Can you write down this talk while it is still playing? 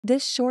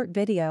This short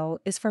video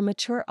is for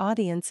mature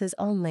audiences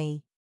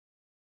only.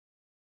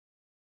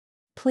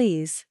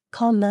 Please,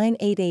 call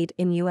 988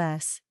 in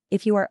US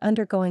if you are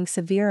undergoing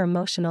severe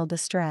emotional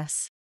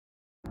distress.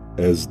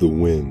 As the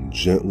wind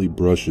gently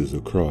brushes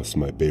across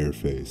my bare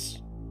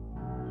face,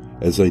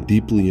 as I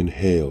deeply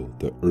inhale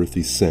the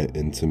earthy scent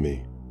into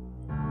me,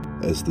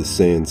 as the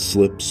sand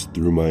slips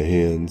through my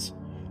hands,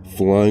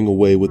 flying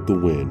away with the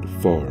wind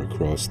far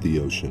across the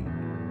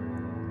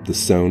ocean, the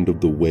sound of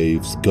the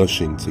waves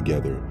gushing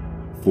together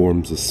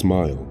forms a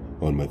smile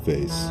on my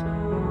face.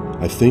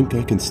 I think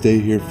I can stay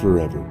here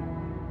forever,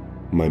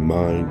 my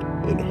mind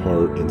and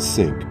heart in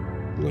sync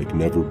like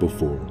never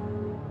before.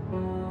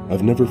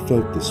 I've never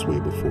felt this way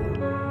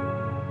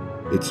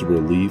before. It's a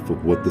relief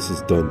of what this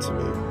has done to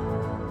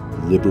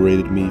me,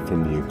 liberated me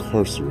from the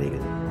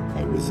incarcerator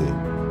I was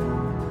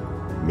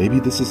in.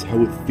 Maybe this is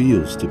how it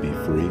feels to be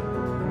free.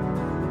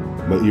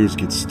 My ears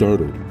get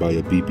startled by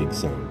a beeping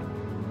sound.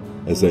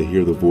 As I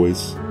hear the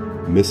voice,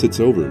 "Miss,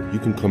 it's over, you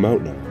can come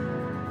out now."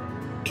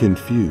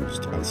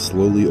 Confused, I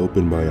slowly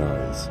open my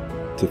eyes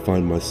to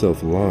find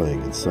myself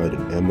lying inside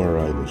an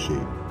MRI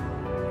machine,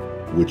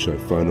 which I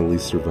finally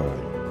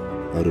survived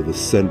out of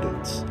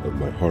ascendance of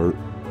my heart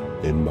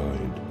and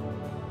mind.